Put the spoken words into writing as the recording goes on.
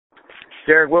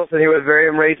Derek Wilson here with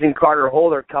Variom Racing. Carter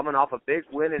Holder coming off a big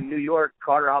win in New York.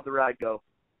 Carter, how'd the ride go?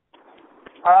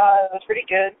 It was pretty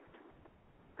good.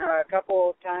 A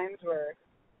couple of times where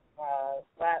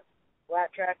lap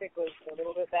traffic was a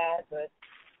little bit bad, but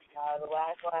the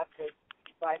last lap was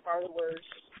by far the worst.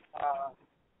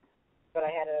 But I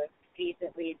had a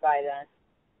decent lead by then.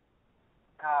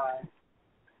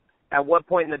 At what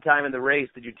point in the time in the race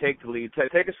did you take the lead?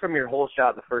 Take us from your whole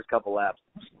shot the first couple laps.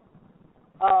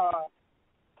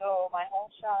 So my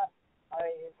whole shot, I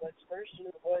was first in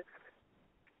the woods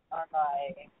on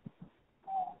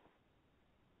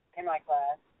in my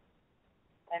class,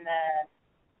 and then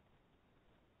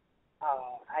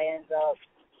I ended up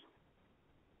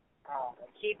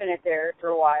keeping it there for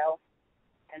a while,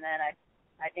 and then I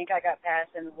think I got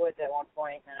passed in the woods at one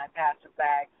point, and I passed it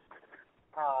back,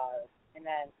 and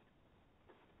then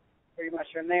pretty much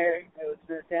from there it was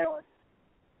smooth sailing.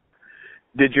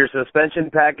 Did your suspension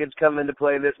package come into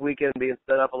play this weekend, being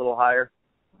set up a little higher?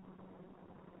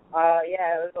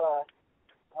 Yeah, it was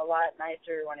a lot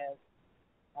nicer when it was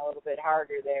a little bit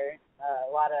harder there. A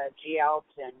lot of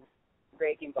G-outs and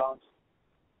braking bumps.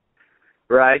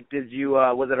 Right. Did you?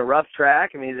 Was it a rough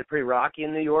track? I mean, is it pretty rocky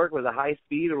in New York? Was it high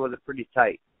speed or was it pretty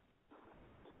tight?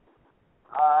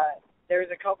 There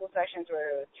was a couple sections where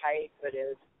it was tight, but it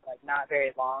was like not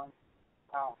very long.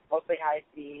 Mostly high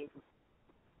speed.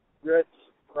 Roots,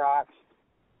 rocks,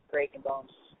 braking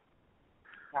bumps.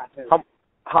 Not smooth.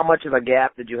 How much of a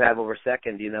gap did you have over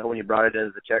second, do you know, when you brought it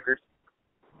into the checkers?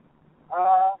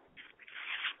 I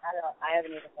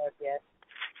haven't even looked yet.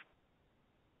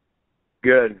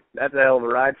 Good. That's a hell of a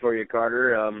ride for you,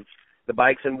 Carter. The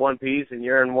bike's in one piece and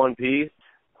you're in one piece.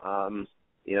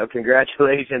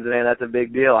 Congratulations, man. That's a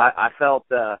big deal. I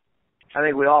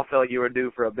think we all felt you were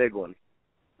due for a big one.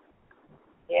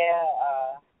 Yeah,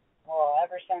 well,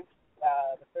 ever since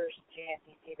the first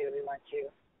GNCC that we went to,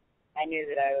 I knew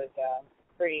that I was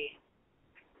pretty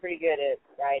good at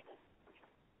riding.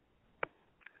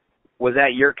 Was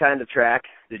that your kind of track?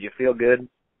 Did you feel good?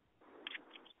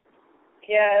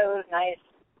 Yeah, it was nice.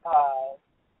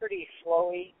 Pretty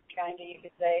flowy, kind of, you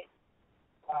could say.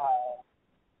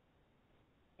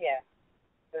 Yeah,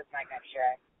 it was my kind of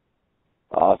track.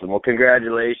 Awesome. Well,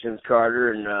 congratulations,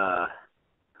 Carter, and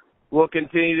we'll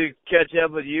continue to catch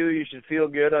up with you. You should feel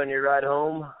good on your ride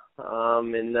home,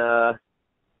 and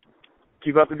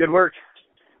keep up the good work.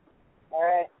 All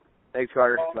right. Thanks,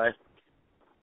 Carter. Bye.